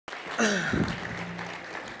Okay,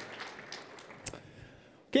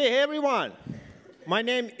 hey everyone. My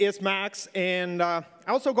name is Max, and I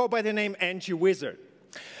also go by the name ng-Wizard.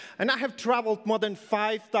 And I have traveled more than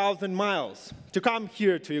 5,000 miles to come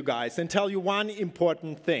here to you guys and tell you one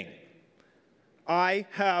important thing. I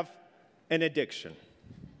have an addiction.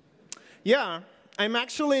 Yeah, I'm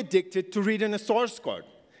actually addicted to reading a source code,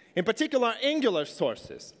 in particular Angular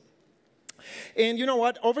sources. And you know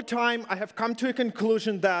what? Over time, I have come to a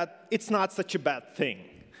conclusion that it's not such a bad thing.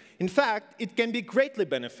 In fact, it can be greatly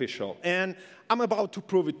beneficial, and I'm about to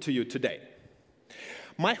prove it to you today.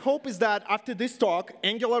 My hope is that after this talk,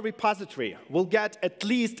 Angular repository will get at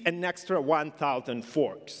least an extra 1,000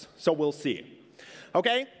 forks. So we'll see.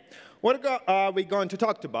 OK? What are we going to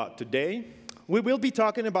talk about today? We will be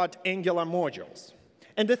talking about Angular modules.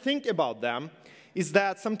 And the thing about them is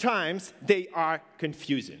that sometimes they are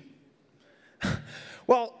confusing.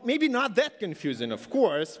 Well, maybe not that confusing, of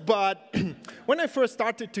course, but when I first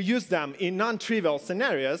started to use them in non-trivial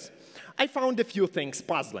scenarios, I found a few things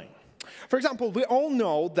puzzling. For example, we all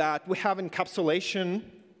know that we have encapsulation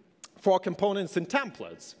for components and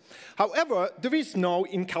templates. However, there is no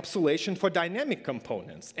encapsulation for dynamic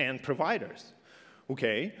components and providers.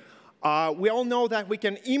 Okay? We all know that we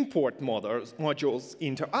can import modules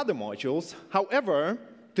into other modules. However,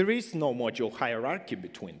 there is no module hierarchy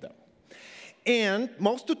between them. And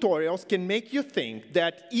most tutorials can make you think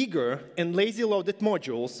that eager and lazy-loaded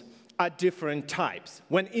modules are different types,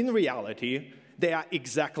 when in reality, they are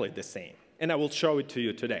exactly the same. And I will show it to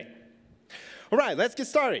you today. All right, let's get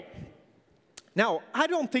started. Now, I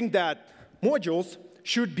don't think that modules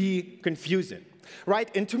should be confusing,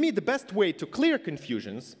 right? And to me, the best way to clear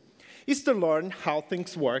confusions is to learn how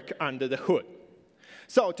things work under the hood.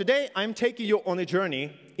 So today, I'm taking you on a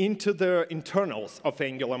journey into the internals of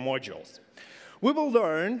Angular modules. We will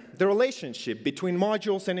learn the relationship between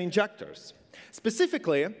modules and injectors.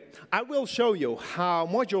 Specifically, I will show you how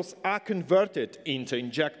modules are converted into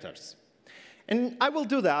injectors. And I will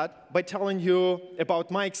do that by telling you about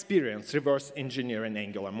my experience reverse engineering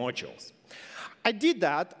Angular modules. I did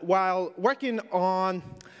that while working on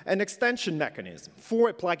an extension mechanism for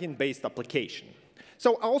a plugin-based application.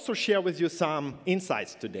 So I'll also share with you some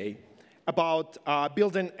insights today about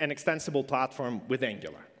building an extensible platform with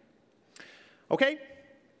Angular. OK?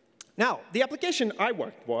 Now, the application I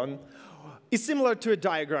worked on is similar to a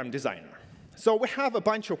diagram designer. So we have a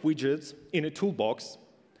bunch of widgets in a toolbox,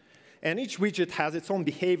 and each widget has its own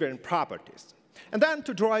behavior and properties. And then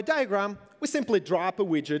to draw a diagram, we simply drop a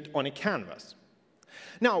widget on a canvas.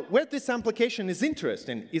 Now, where this application is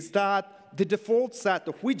interesting is that the default set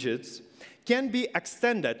of widgets can be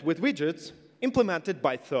extended with widgets implemented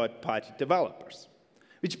by third-party developers,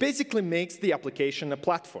 which basically makes the application a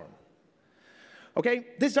platform. Okay,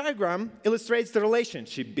 this diagram illustrates the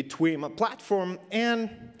relationship between a platform and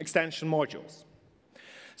extension modules.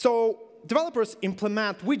 So developers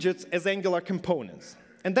implement widgets as Angular components,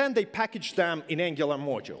 and then they package them in Angular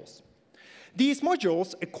modules. These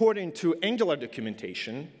modules, according to Angular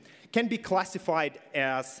documentation, can be classified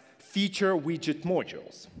as feature widget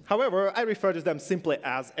modules. However, I refer to them simply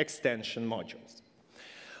as extension modules.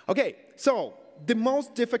 Okay, so the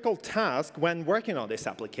most difficult task when working on this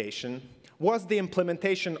application was the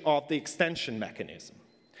implementation of the extension mechanism.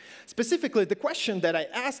 Specifically, the question that I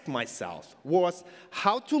asked myself was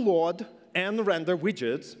how to load and render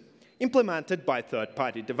widgets implemented by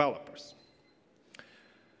third-party developers.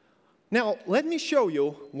 Now, let me show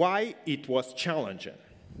you why it was challenging.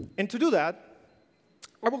 And to do that,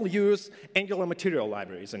 I will use Angular Material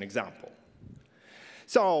Library as an example.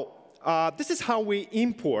 So this is how we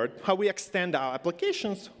extend our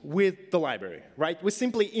applications with the library, right? We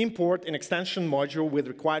simply import an extension module with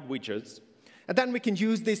required widgets, and then we can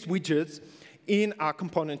use these widgets in our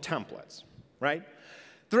component templates, right?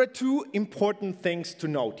 There are two important things to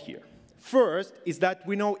note here. First is that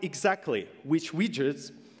we know exactly which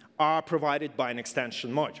widgets are provided by an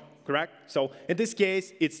extension module, correct? So in this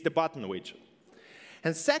case, it's the button widget.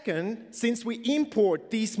 And second, since we import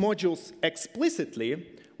these modules explicitly,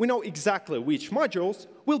 we know exactly which modules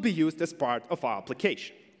will be used as part of our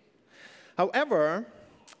application. However,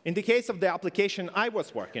 in the case of the application I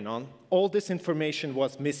was working on, all this information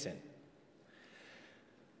was missing.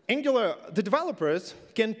 Angular, the developers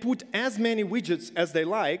can put as many widgets as they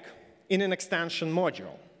like in an extension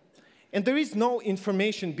module. And there is no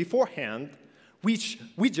information beforehand which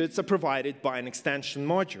widgets are provided by an extension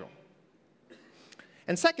module.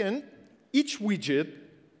 And second, each widget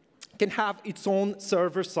can have its own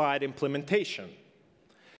server-side implementation.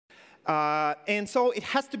 And so it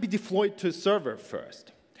has to be deployed to a server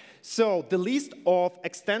first. So the list of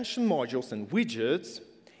extension modules and widgets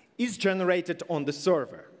is generated on the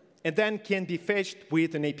server and then can be fetched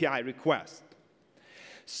with an API request.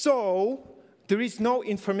 So there is no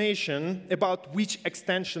information about which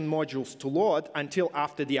extension modules to load until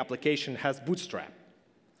after the application has bootstrapped.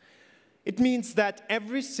 It means that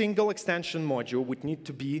every single extension module would need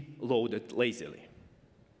to be loaded lazily.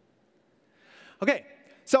 OK,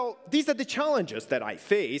 so these are the challenges that I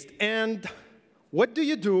faced. And what do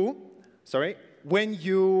you do, when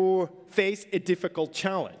you face a difficult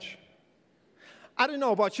challenge? I don't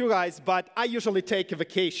know about you guys, but I usually take a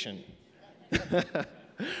vacation.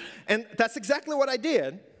 And that's exactly what I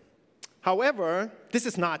did. However, this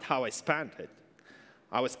is not how I spent it.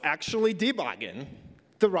 I was actually debugging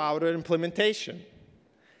the router implementation.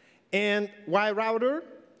 And why router?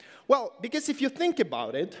 Well, because if you think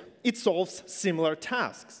about it, it solves similar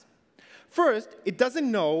tasks. First, it doesn't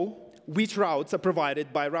know which routes are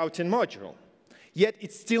provided by routing module, yet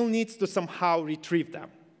it still needs to somehow retrieve them.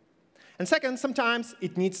 And second, sometimes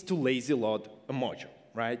it needs to lazy load a module,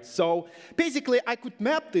 right? So basically, I could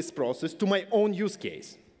map this process to my own use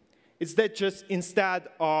case. It's that just instead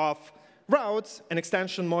of routes, an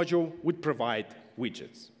extension module would provide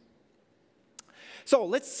widgets. So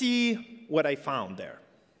let's see what I found there.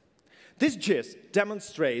 This gist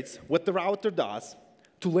demonstrates what the router does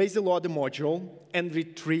to lazy load a module and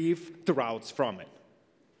retrieve the routes from it.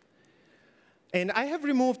 And I have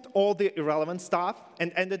removed all the irrelevant stuff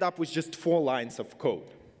and ended up with just 4 lines of code.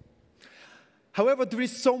 However, there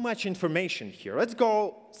is so much information here. Let's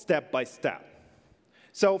go step by step.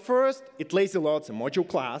 So first, it lazy loads a module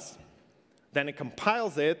class. Then it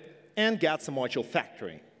compiles it and gets a module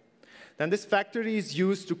factory. Then this factory is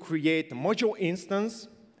used to create a module instance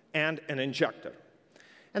and an injector.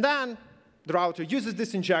 And then the router uses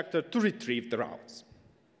this injector to retrieve the routes.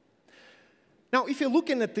 Now, if you're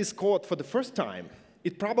looking at this code for the first time,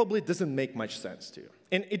 it probably doesn't make much sense to you.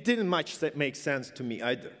 And it didn't much make sense to me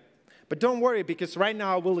either. But don't worry, because right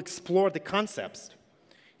now we'll explore the concepts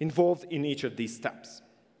involved in each of these steps.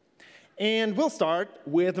 And we'll start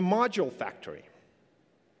with the module factory.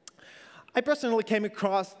 I personally came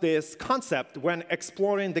across this concept when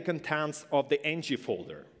exploring the contents of the ng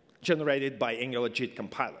folder generated by Angular JIT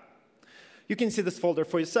compiler. You can see this folder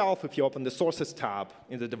for yourself if you open the Sources tab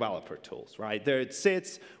in the Developer Tools. Right? There it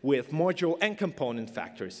sits with module and component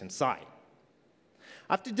factories inside.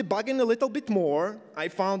 After debugging a little bit more, I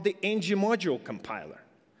found the ng-module compiler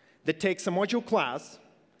that takes a module class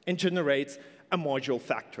and generates a module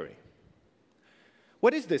factory.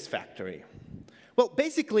 What is this factory? Well,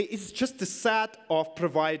 basically, it's just a set of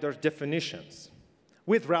provider definitions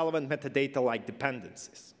with relevant metadata like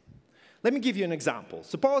dependencies. Let me give you an example.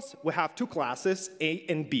 Suppose we have 2 classes, A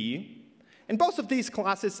and B, and both of these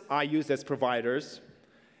classes are used as providers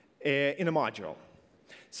in a module.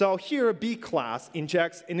 So here, B class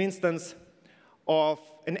injects an instance of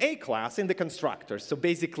an A class in the constructor. So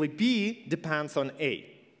basically, B depends on A.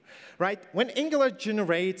 Right? When Angular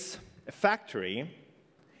generates a factory,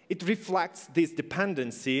 it reflects this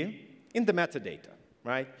dependency in the metadata.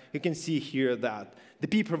 Right? You can see here that the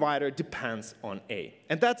B provider depends on A.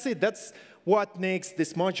 And that's it. That's what makes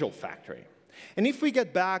this module factory. And if we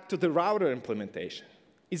get back to the router implementation,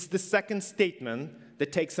 it's the second statement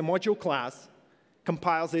that takes a module class,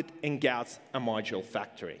 compiles it, and gets a module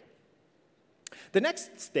factory. The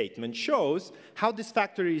next statement shows how this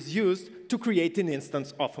factory is used to create an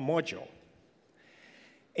instance of a module.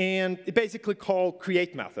 And it basically calls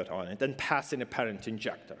create method on it and pass in a parent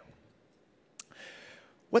injector.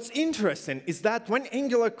 What's interesting is that when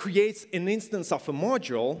Angular creates an instance of a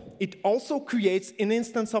module, it also creates an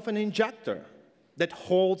instance of an injector that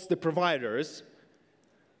holds the providers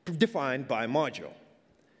defined by a module.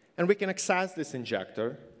 And we can access this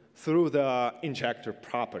injector through the injector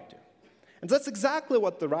property. And that's exactly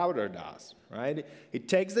what the router does. Right? It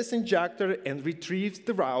takes this injector and retrieves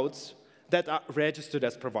the routes that are registered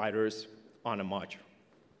as providers on a module.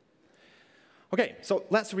 OK, so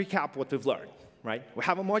let's recap what we've learned. Right? We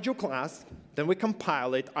have a module class, then we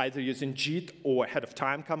compile it either using JIT or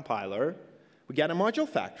ahead-of-time compiler. We get a module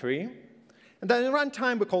factory, and then in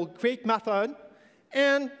runtime we call create method,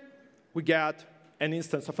 and we get an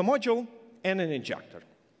instance of a module and an injector.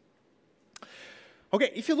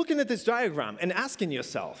 OK, if you're looking at this diagram and asking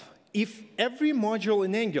yourself, if every module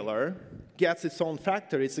in Angular gets its own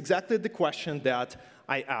factory, it's exactly the question that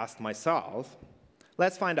I asked myself.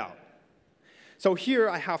 Let's find out. So here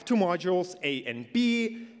I have 2 modules, A and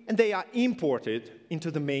B, and they are imported into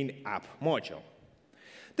the main app module.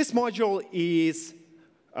 This module is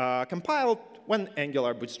compiled when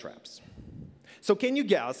Angular bootstraps. So can you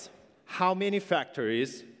guess how many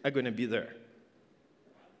factories are going to be there?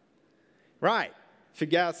 Right, if you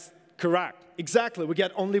guessed correct, exactly, we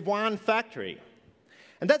get only one factory.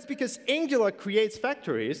 And that's because Angular creates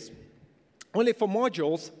factories only for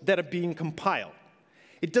modules that are being compiled.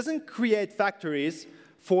 It doesn't create factories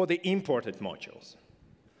for the imported modules.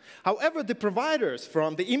 However, the providers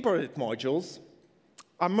from the imported modules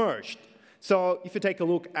are merged. So if you take a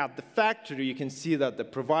look at the factory, you can see that the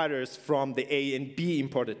providers from the A and B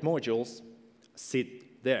imported modules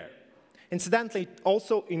sit there. Incidentally, it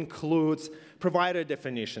also includes provider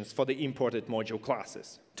definitions for the imported module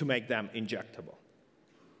classes to make them injectable.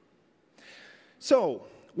 So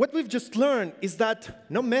what we've just learned is that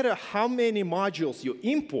no matter how many modules you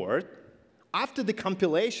import, after the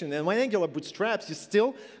compilation and when Angular bootstraps, you're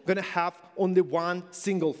still going to have only one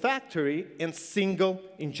single factory and single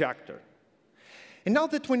injector. And now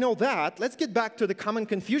that we know that, let's get back to the common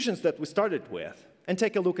confusions that we started with and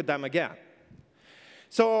take a look at them again.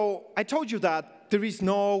 So I told you that there is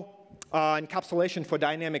no encapsulation for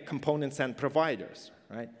dynamic components and providers,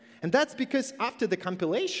 right? And that's because after the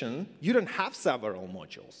compilation, you don't have several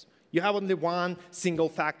modules. You have only one single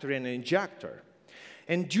factory and an injector.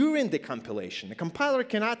 And during the compilation, the compiler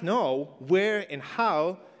cannot know where and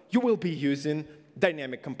how you will be using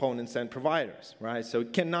dynamic components and providers, right? So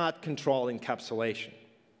it cannot control encapsulation.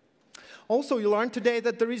 Also, you learned today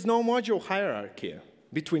that there is no module hierarchy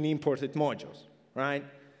between imported modules, right?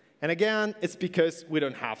 And again, it's because we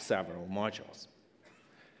don't have several modules.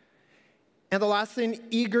 And the last thing,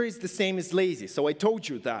 eager is the same as lazy. So I told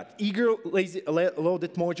you that eager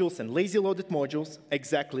loaded modules and lazy loaded modules are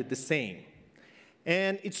exactly the same.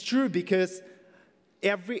 And it's true because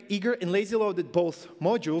every eager and lazy loaded both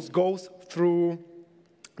modules goes through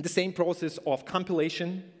the same process of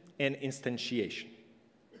compilation and instantiation.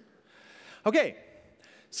 OK,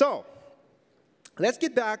 so let's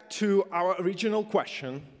get back to our original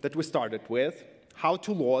question that we started with, how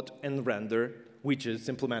to load and render widgets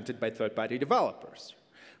implemented by third-party developers,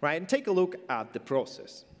 right? And take a look at the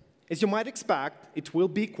process. As you might expect, it will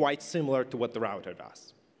be quite similar to what the router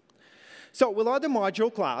does. So we load a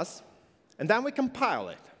module class, and then we compile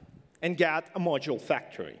it and get a module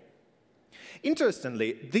factory.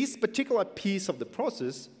 Interestingly, this particular piece of the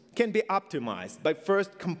process can be optimized by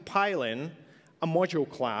first compiling a module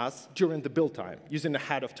class during the build time using a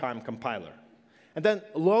ahead-of-time compiler, and then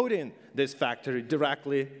loading this factory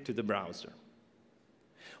directly to the browser.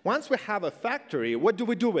 Once we have a factory, what do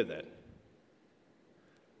we do with it?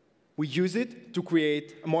 We use it to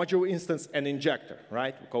create a module instance and injector,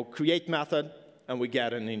 right? We call create method, and we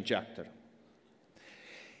get an injector.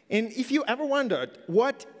 And if you ever wondered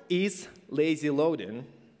what is lazy loading,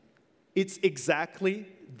 it's exactly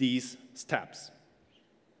these steps.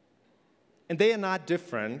 And they are not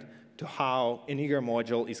different to how an eager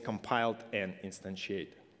module is compiled and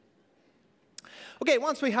instantiated. OK,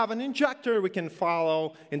 once we have an injector, we can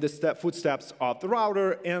follow in the footsteps of the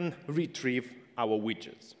router and retrieve our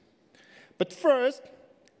widgets. But first,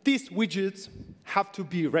 these widgets have to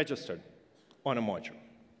be registered on a module,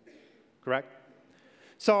 correct?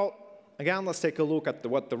 So again, let's take a look at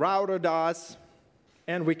what the router does,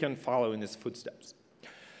 and we can follow in its footsteps.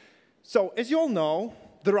 So as you all know,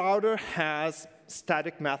 the router has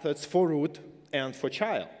static methods for root and for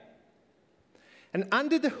child. And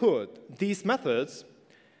under the hood, these methods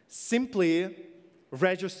simply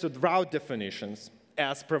registered route definitions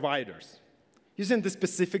as providers using the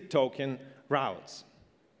specific token routes.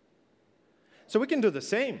 So we can do the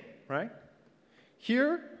same, right?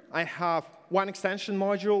 Here, I have one extension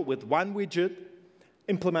module with one widget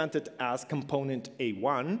implemented as component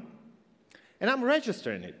A1, and I'm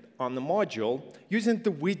registering it on the module using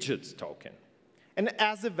the widgets token. And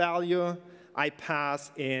as a value, I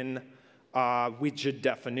pass in a widget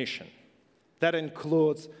definition. That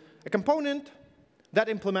includes a component that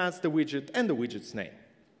implements the widget and the widget's name.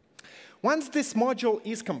 Once this module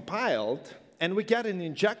is compiled and we get an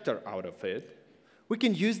injector out of it, we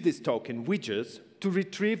can use this token widgets to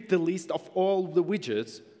retrieve the list of all the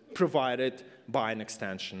widgets provided by an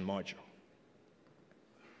extension module.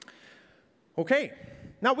 OK,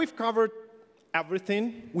 now we've covered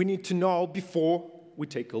everything we need to know before we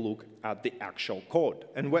take a look at the actual code.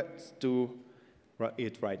 And let's do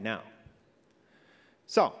it right now.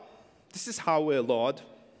 So this is how we load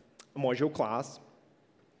a module class.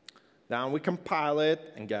 Then we compile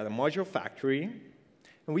it and get a module factory.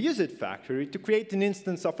 And we use it factory to create an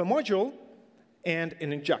instance of a module and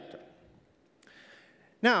an injector.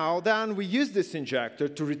 Now, then we use this injector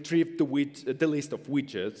to retrieve the list of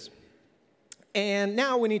widgets. And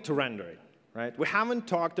now we need to render it, right? We haven't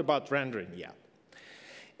talked about rendering yet.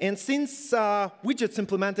 And since widgets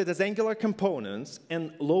implemented as Angular components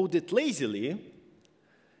and loaded lazily,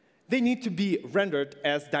 they need to be rendered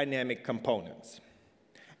as dynamic components.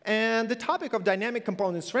 And the topic of dynamic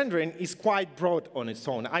components rendering is quite broad on its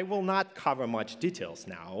own. I will not cover much details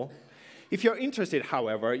now. If you're interested,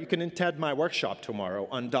 however, you can attend my workshop tomorrow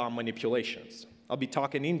on DOM manipulations. I'll be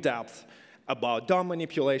talking in depth about DOM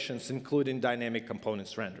manipulations, including dynamic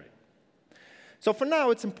components rendering. So for now,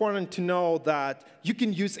 it's important to know that you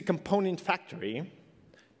can use a component factory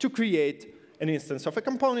to create an instance of a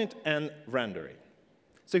component and render it.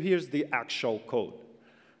 So here's the actual code.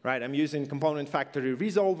 Right? I'm using component factory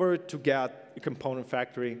resolver to get a component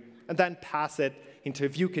factory and then pass it into a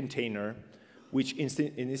view container, which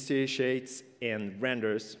initiates and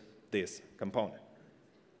renders this component.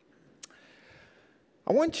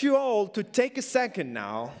 I want you all to take a second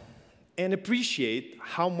now and appreciate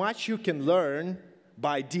how much you can learn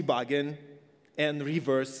by debugging and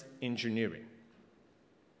reverse engineering.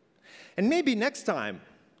 And maybe next time,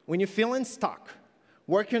 when you're feeling stuck,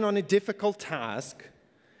 working on a difficult task,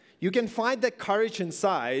 you can find the courage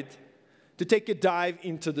inside to take a dive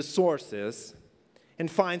into the sources and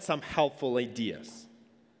find some helpful ideas.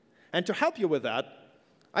 And to help you with that,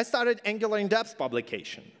 I started Angular in-depth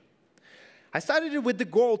publication. I started it with the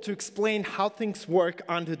goal to explain how things work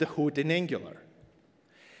under the hood in Angular.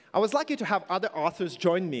 I was lucky to have other authors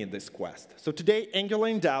join me in this quest. So today, Angular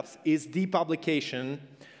in-depth is the publication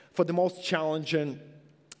for the most challenging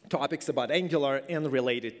topics about Angular and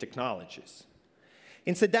related technologies.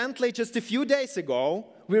 Incidentally, just a few days ago,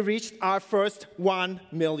 we reached our first 1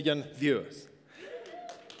 million views.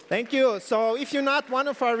 Thank you. So if you're not one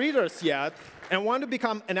of our readers yet and want to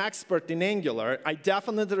become an expert in Angular, I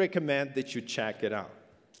definitely recommend that you check it out.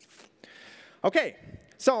 OK,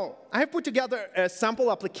 so I have put together a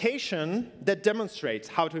sample application that demonstrates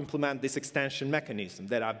how to implement this extension mechanism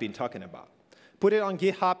that I've been talking about. Put it on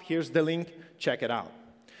GitHub. Here's the link. Check it out.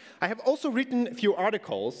 I have also written a few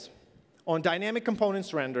articles on dynamic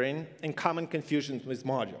components rendering and common confusions with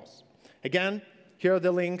modules. Again, here are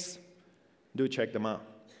the links. Do check them out.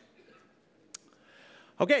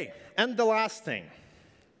 OK, and the last thing.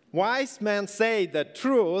 Wise men say that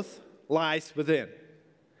truth lies within.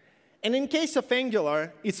 And in case of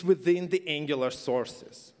Angular, it's within the Angular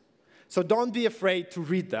sources. So don't be afraid to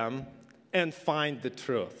read them and find the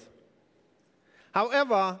truth.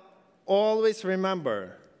 However, always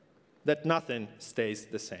remember that nothing stays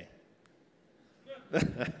the same.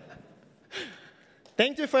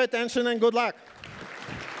 Thank you for your attention and good luck.